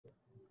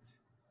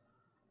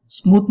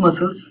Smooth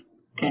muscles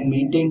can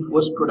maintain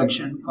force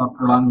production for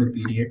prolonged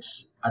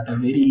periods at a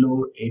very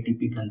low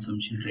ATP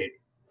consumption rate,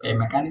 a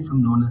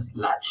mechanism known as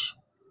latch,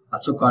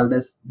 also called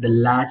as the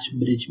latch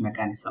bridge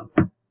mechanism.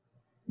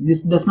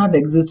 This does not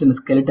exist in a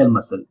skeletal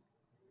muscle.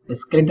 A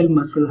skeletal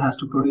muscle has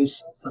to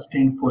produce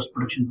sustained force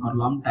production for a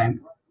long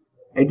time.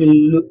 It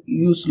will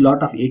use a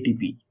lot of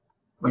ATP,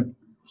 but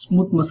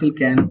smooth muscle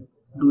can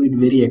do it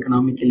very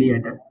economically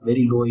at a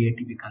very low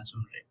ATP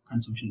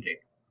consumption rate.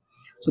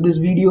 So this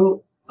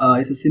video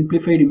is a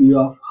simplified view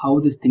of how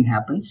this thing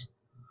happens.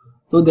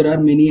 Though there are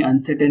many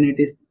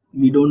uncertainties,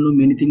 we don't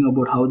know anything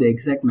about how the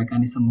exact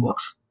mechanism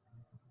works.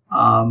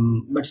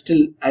 But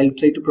still, I'll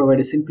try to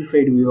provide a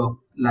simplified view of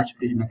latch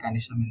bridge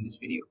mechanism in this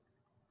video.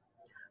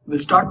 We'll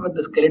start with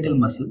the skeletal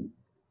muscle,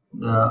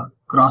 the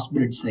cross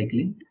bridge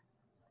cycling.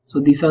 So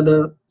these are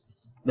the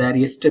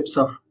various steps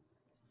of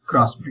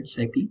cross bridge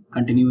cycling.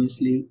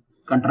 Continuously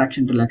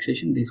contraction,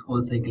 relaxation, this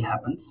whole cycle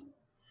happens.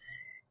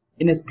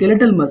 In a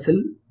skeletal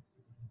muscle,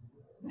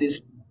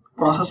 this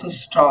process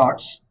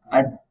starts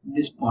at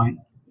this point,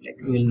 like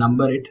we will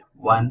number it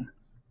 1,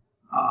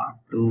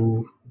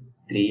 2,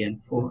 3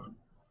 and 4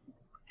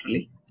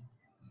 really.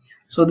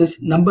 So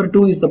this number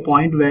 2 is the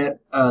point where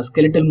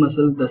skeletal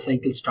muscle the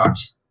cycle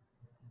starts.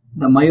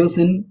 The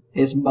myosin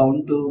head is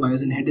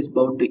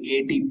bound to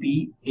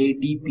ATP,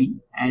 ADP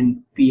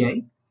and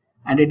PI,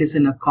 and it is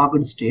in a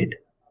cogged state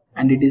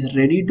and it is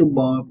ready to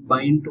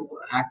bind to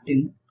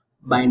actin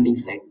binding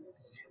site.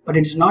 But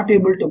it's not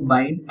able to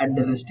bind at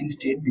the resting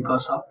state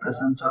because of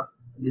presence of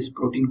this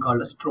protein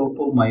called as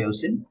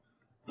tropomyosin.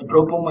 The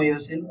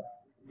tropomyosin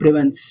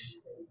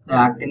prevents the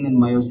actin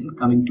and myosin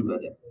coming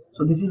together.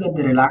 So this is at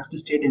the relaxed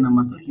state in a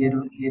muscle. Here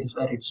is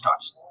where it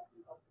starts.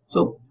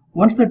 So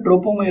once the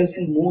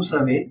tropomyosin moves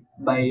away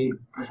by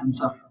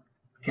presence of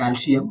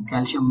calcium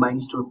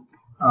binds to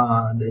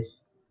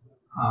this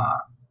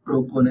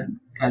troponin.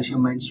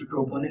 Calcium binds to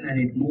troponin and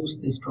it moves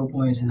this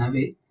tropomyosin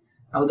away.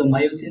 Now the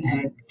myosin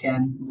head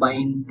can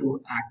bind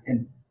to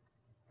actin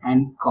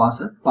and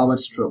cause a power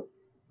stroke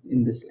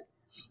in this.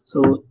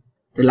 So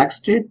relaxed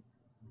state,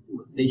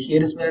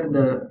 here is where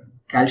the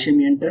calcium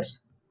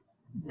enters,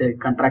 the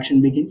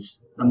contraction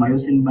begins, the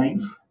myosin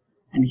binds,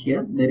 and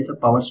here there is a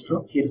power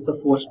stroke. Here is the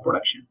force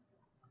production.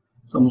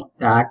 So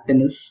the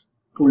actin is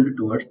pulled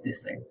towards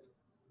this side.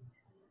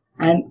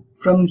 And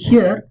from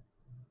here,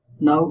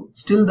 now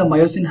still the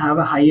myosin have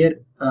a higher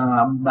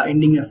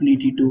binding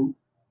affinity to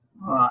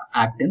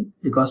actin,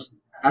 because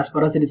as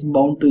far as it is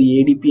bound to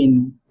ADP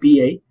and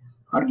PI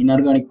or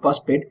inorganic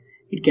phosphate,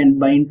 it can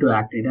bind to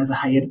actin. It has a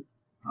higher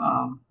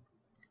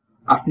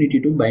affinity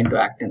to bind to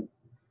actin.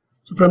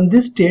 So from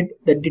this state,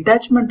 the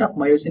detachment of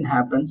myosin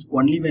happens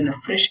only when a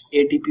fresh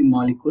ATP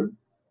molecule,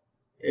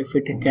 if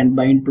it can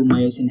bind to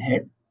myosin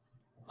head,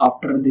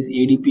 after this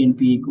ADP and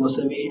PI goes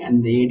away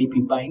and the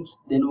ADP binds,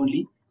 then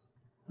only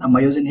the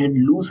myosin head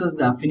loses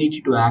the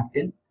affinity to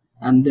actin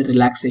and the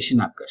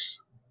relaxation occurs.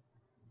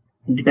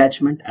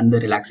 Detachment and the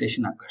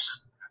relaxation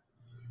occurs.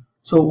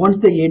 So once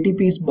the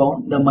ATP is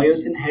bound, the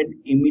myosin head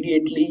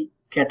immediately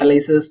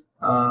catalyzes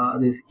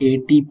this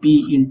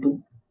ATP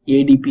into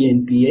ADP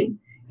and PI.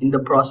 In the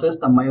process,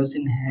 the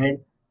myosin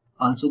head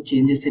also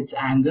changes its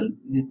angle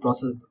in the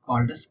process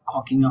called as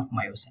cocking of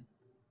myosin.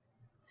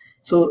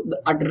 So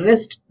at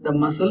rest, the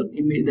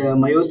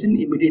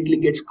myosin immediately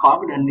gets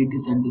cocked and it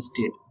is at this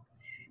state.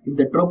 If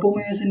the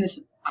tropomyosin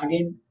is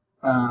again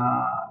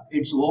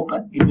it's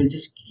open, it will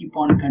just keep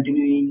on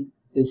continuing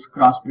this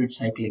cross bridge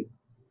cycling.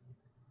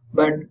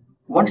 But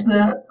once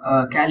the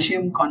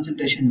calcium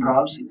concentration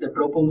drops, if the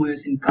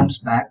tropomyosin comes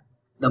back,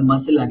 the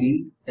muscle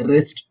again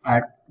rests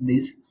at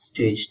this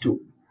stage 2.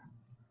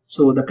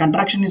 So the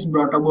contraction is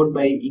brought about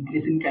by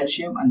increase in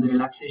calcium and the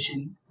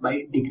relaxation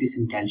by decrease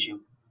in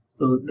calcium.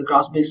 So the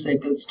cross bridge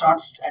cycle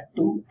starts at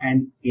 2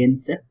 and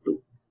ends at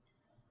 2.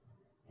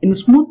 In a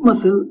smooth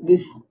muscle,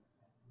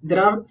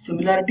 there are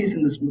similarities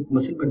in the smooth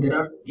muscle, but there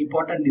are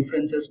important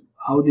differences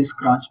how this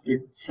cross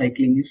bridge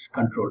cycling is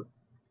controlled.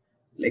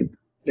 Like,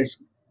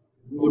 let's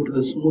go to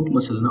the smooth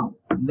muscle now.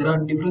 There are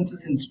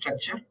differences in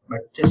structure,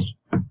 but just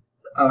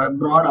a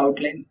broad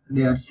outline,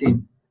 they are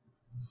same.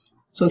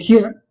 So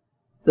here,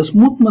 the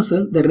smooth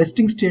muscle, the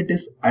resting state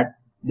is at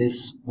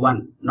this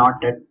 1,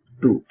 not at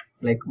 2,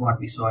 like what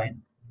we saw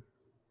in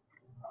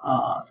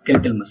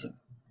skeletal muscle.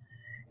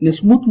 In a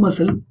smooth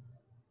muscle,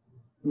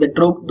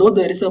 though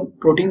there is a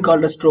protein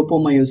called as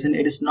tropomyosin,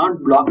 it is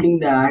not blocking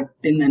the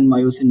actin and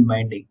myosin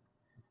binding.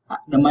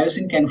 The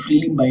myosin can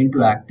freely bind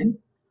to actin,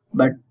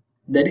 but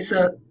there is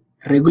a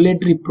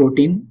regulatory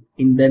protein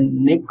in the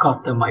neck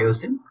of the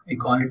myosin. We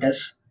call it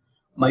as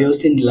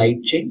myosin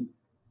light chain,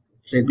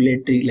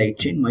 regulatory light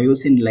chain,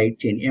 myosin light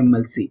chain,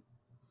 MLC.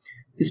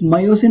 This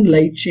myosin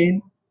light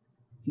chain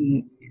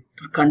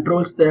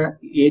controls the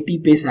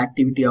ATPase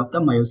activity of the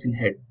myosin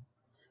head.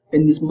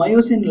 When this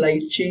myosin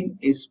light chain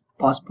is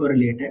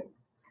phosphorylated,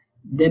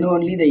 then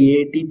only the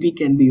ATP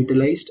can be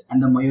utilized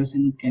and the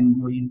myosin can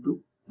go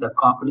into the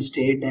cocked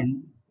state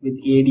and with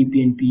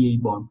ADP and PI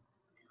bound.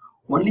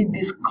 Only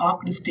this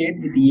cocked state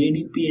with the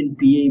ADP and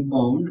PI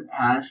bound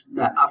has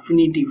the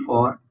affinity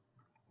for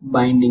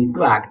binding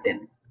to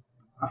actin,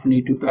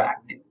 affinity to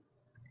actin.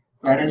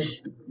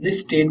 Whereas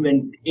this state,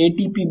 when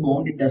ATP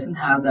bound, it doesn't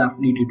have the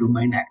affinity to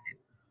bind actin.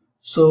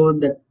 So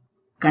the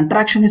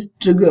contraction is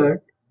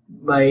triggered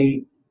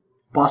by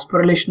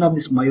phosphorylation of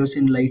this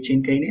myosin light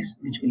chain kinase,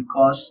 which will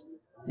cause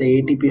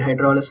the ATP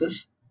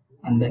hydrolysis,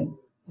 and then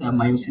the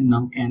myosin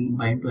now can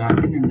bind to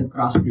actin and the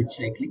cross-bridge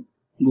cycling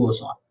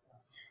goes on.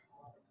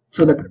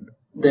 So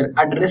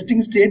at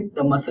resting state,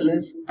 the muscle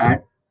is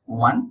at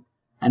 1,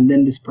 and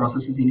then this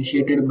process is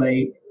initiated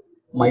by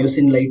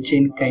myosin light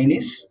chain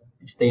kinase.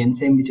 It's the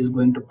enzyme which is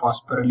going to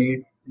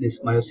phosphorylate this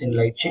myosin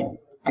light chain,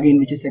 again,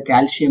 which is a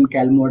calcium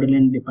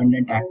calmodulin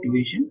dependent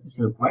activation is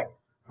required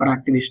for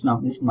activation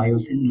of this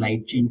myosin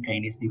light chain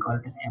kinase. We call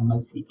it as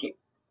MLCK.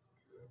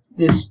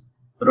 This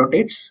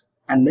rotates,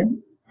 and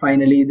then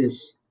finally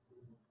this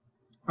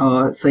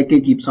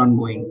cycle keeps on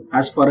going.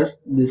 As far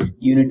as this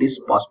unit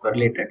is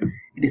phosphorylated,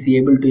 it is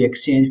able to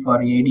exchange for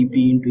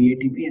ADP into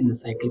ATP, and the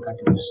cycle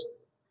continues.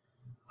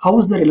 How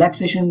is the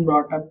relaxation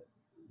brought up?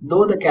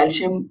 Though the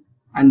calcium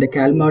and the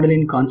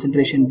calmodulin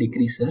concentration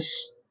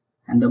decreases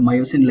and the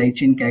myosin light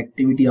chain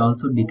activity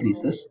also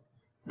decreases,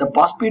 the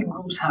phosphate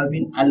groups have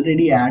been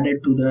already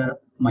added to the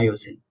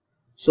myosin.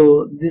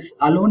 So this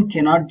alone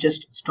cannot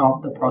just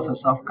stop the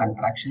process of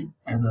contraction,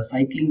 and the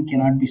cycling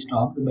cannot be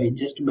stopped by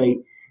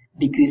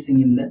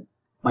decreasing in the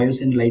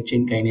myosin light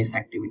chain kinase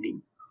activity.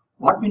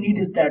 What we need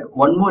is that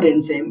one more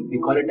enzyme, we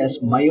call it as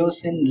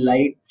myosin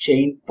light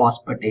chain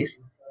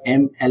phosphatase,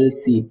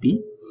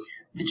 MLCP,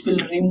 which will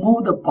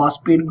remove the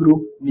phosphate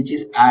group which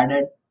is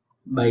added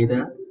by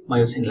the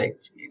myosin light.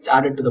 It's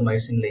added to the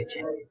myosin light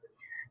chain.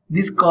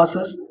 This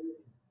causes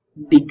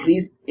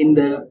decrease in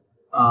the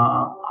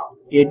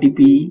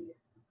ATP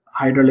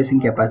hydrolysing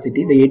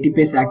capacity. The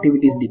ATPase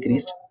activity is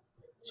decreased,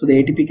 so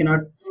the ADP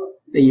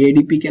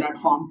cannot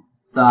form,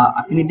 the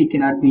affinity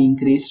cannot be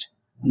increased,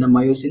 and the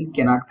myosin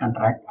cannot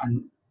contract,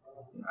 and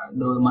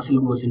the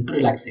muscle goes into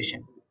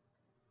relaxation.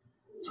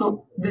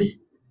 So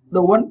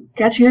the one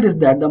catch here is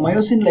that the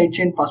myosin light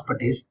chain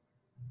phosphatase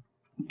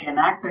can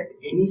act at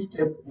any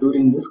step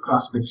during this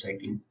cross-bridge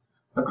cycling.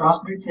 The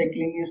cross-bridge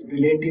cycling is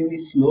relatively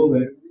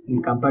slower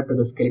in compared to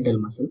the skeletal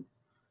muscle.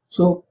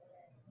 So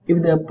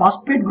if the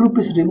phosphate group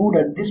is removed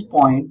at this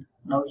point,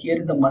 now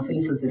here the muscle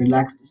is as a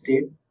relaxed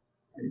state.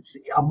 It's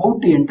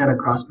about to enter a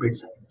cross-bridge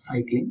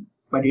cycling,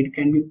 but it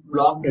can be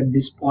blocked at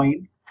this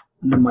point,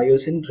 and the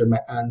myosin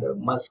and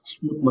the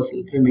smooth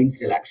muscle remains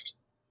relaxed.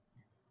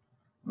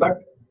 But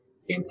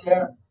if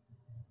the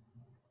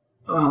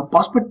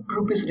phosphate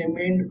group is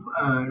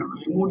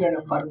removed at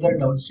a further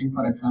downstream,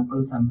 for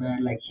example, somewhere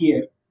like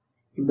here,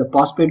 if the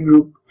phosphate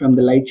group from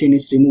the light chain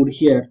is removed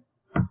here,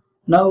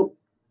 now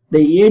the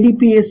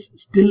ADP is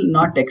still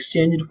not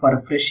exchanged for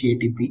a fresh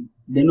ATP,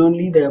 then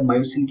only the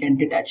myosin can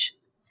detach.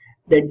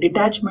 The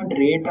detachment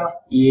rate of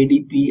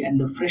ADP and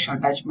the fresh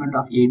attachment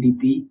of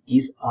ADP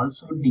is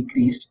also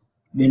decreased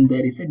when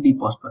there is a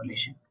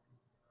dephosphorylation.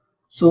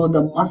 So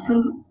the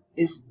muscle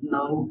is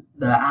now,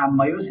 the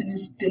myosin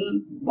is still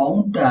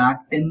bound to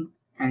actin,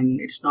 and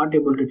it's not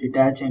able to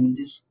detach and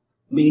just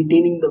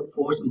maintaining the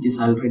force which is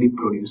already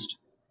produced.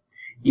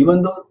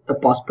 Even though the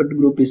phosphate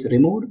group is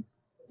removed,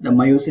 the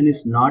myosin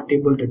is not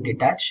able to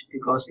detach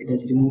because it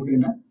is removed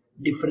in a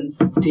different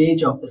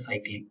stage of the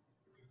cycling.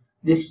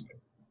 This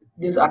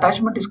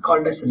attachment is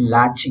called as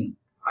latching,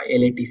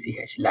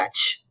 L-A-T-C-H,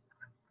 latch.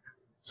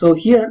 So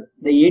here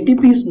the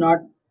ATP is not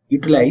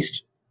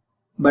utilized,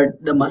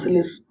 but the muscle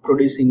is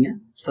producing a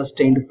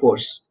sustained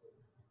force.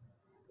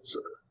 So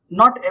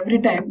not every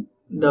time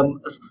the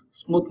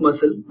smooth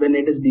muscle, when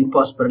it is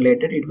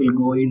dephosphorylated, it will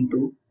go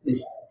into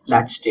this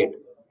latch state.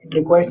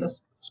 It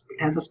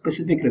has a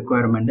specific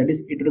requirement, that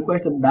is, it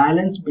requires a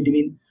balance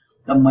between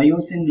the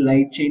myosin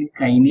light chain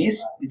kinase,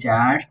 which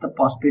adds the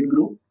phosphate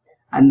group,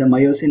 and the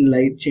myosin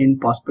light chain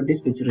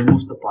phosphatase, which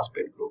removes the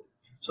phosphate group.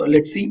 So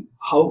let's see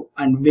how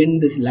and when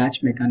this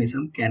latch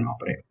mechanism can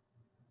operate.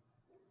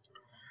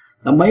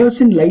 The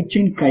myosin light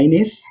chain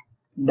kinase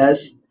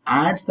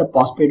adds the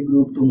phosphate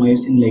group to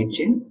myosin light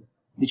chain,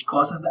 which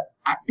causes the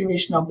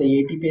activation of the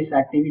ATPase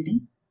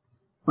activity.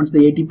 Once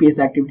the ATPase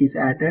activity is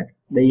added,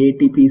 the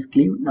ATP is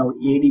cleaved. Now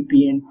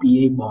ADP and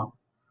PA bond.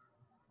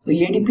 So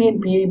ADP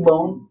and PA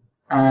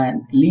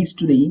bond leads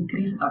to the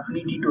increased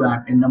affinity to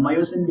actin. The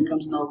myosin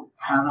becomes now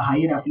have a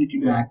higher affinity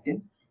to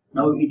actin.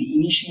 Now it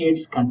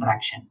initiates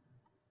contraction.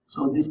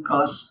 So this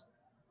causes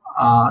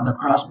the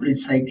cross-bridge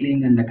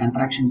cycling, and the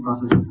contraction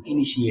process is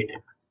initiated.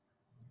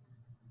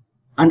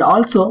 And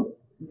also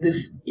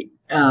this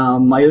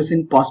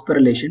myosin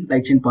phosphorylation,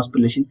 light chain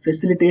phosphorylation,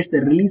 facilitates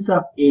the release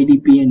of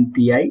ADP and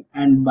PI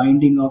and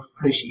binding of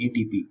fresh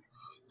ATP.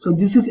 So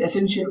this is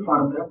essential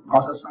for the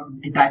process of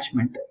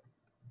detachment.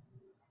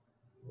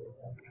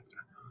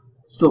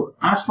 So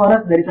as far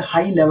as there is a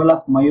high level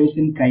of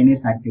myosin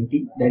kinase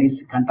activity, there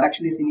is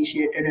contraction is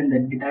initiated and the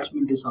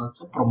detachment is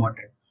also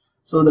promoted.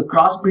 So the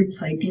cross-bridge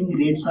cycling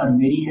rates are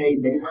very high.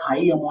 There is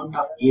high amount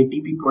of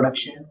ATP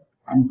production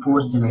and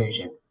force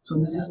generation. So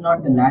this is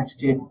not the latch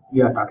state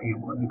we are talking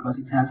about, because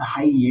it has a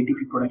high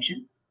ATP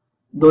production,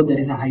 though there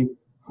is a high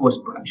force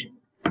production.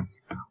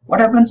 What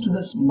happens to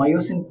this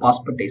myosin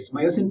phosphatase?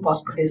 Myosin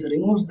phosphatase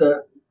removes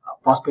the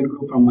phosphate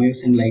group from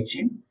myosin light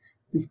chain.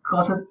 This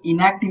causes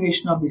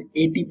inactivation of this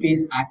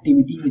ATPase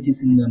activity which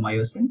is in the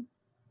myosin.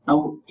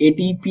 Now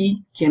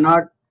ATP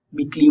cannot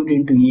be cleaved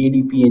into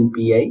ADP and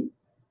PI.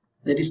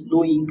 There is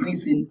no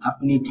increase in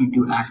affinity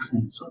to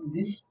axin. So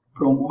this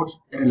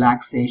promotes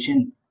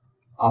relaxation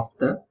of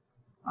the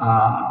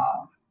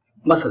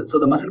muscle. So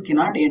the muscle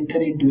cannot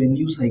enter into a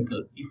new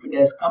cycle. If it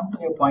has come to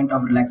a point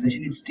of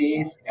relaxation, it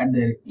stays at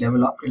the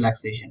level of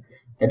relaxation.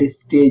 That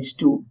is stage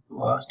 2,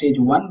 stage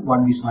 1,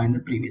 what we saw in the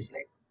previous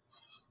slide.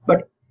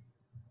 But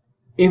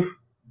if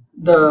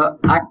the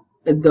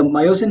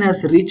myosin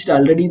has reached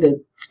already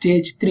the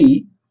stage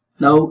 3,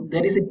 now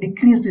there is a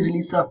decreased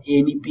release of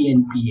ADP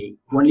and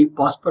PA. Only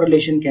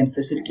phosphorylation can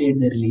facilitate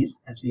the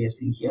release, as we have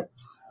seen here.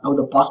 Now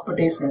the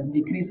phosphatase has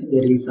decreased the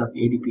release of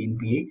ADP and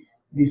PA.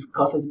 This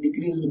causes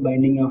decreased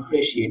binding of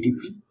fresh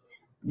ATP.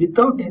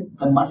 Without it,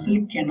 the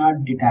muscle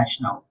cannot detach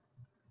now.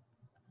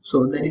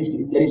 So there is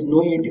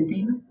no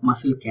ATP,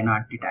 muscle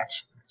cannot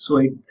detach. So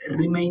it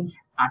remains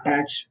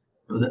attached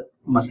to the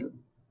muscle.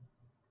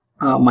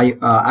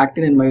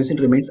 Actin and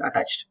myosin remains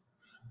attached.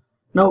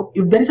 Now,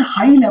 if there is a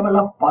high level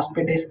of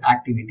phosphatase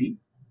activity,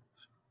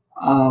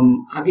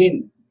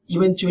 again,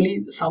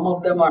 eventually some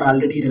of them are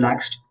already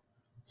relaxed.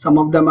 Some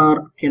of them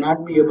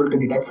cannot be able to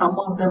detect. Some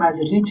of them has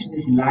reached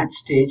this latch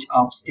stage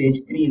of stage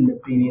 3 in the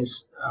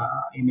previous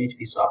image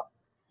we saw.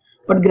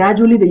 But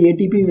gradually the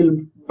ATP will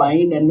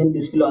bind and then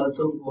this will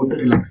also go to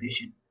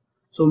relaxation.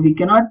 So we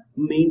cannot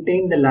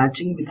maintain the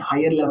latching with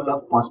higher level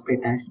of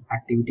phosphatase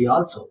activity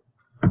also.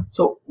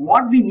 So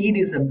what we need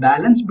is a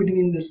balance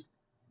between this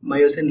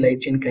myosin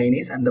light chain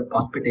kinase and the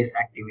phosphatase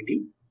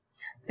activity.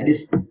 That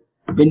is,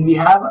 when we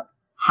have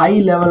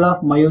high level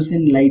of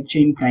myosin light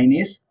chain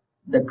kinase,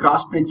 the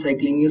cross bridge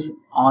cycling is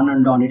on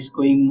and on, it's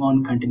going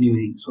on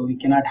continuing. So we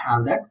cannot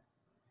have that.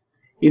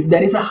 If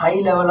there is a high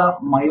level of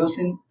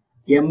myosin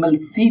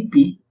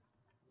MLCP,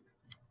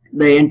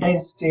 the entire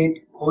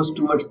state goes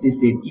towards this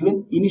state.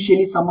 Even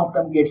initially some of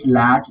them gets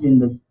latched in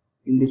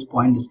this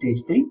point, the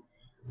stage 3,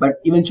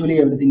 but eventually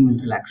everything will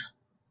relax.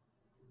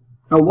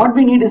 Now what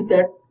we need is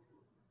that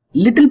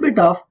little bit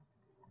of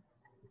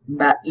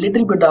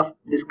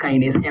this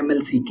kinase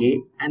MLCK,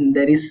 and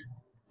there is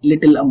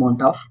little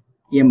amount of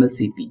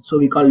MLCP. So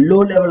we call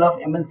low level of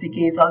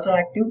MLCK is also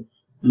active,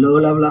 low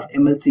level of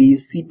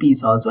MLCP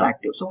is also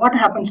active. So what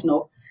happens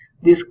now?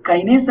 This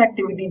kinase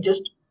activity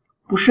just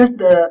pushes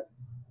the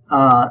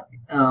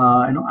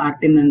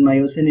actin and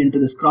myosin into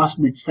this cross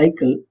bridge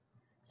cycle.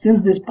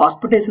 Since this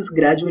phosphatase is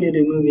gradually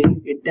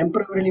removing, it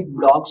temporarily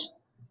blocks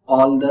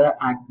all the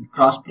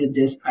cross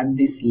bridges at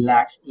this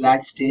latch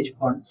stage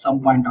for some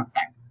point of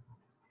time.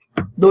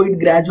 Though it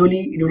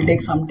will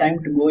take some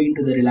time to go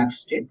into the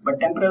relaxed state, but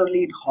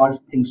temporarily it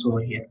halts things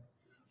over here.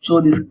 So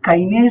this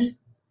kinase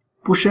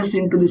pushes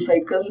into the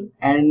cycle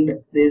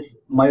and this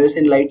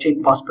myosin light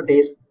chain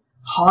phosphatase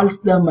halts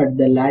them at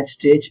the latch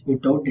stage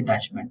without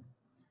detachment.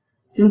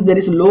 Since there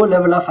is a low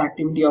level of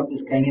activity of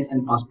this kinase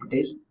and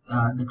phosphatase,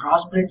 the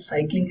cross-bridge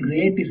cycling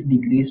rate is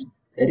decreased.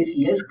 There is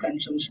less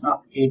consumption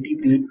of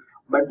ATP,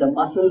 but the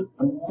muscle,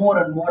 the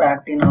more and more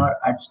actin are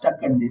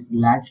stuck at this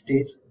latch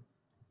stage,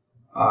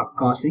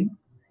 causing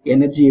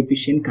energy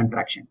efficient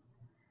contraction.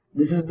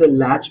 This is the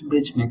latch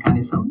bridge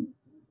mechanism,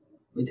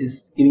 which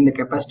is giving the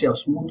capacity of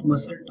smooth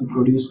muscle to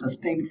produce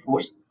sustained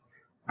force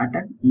at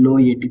a low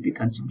ATP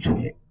consumption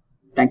rate.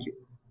 Thank you.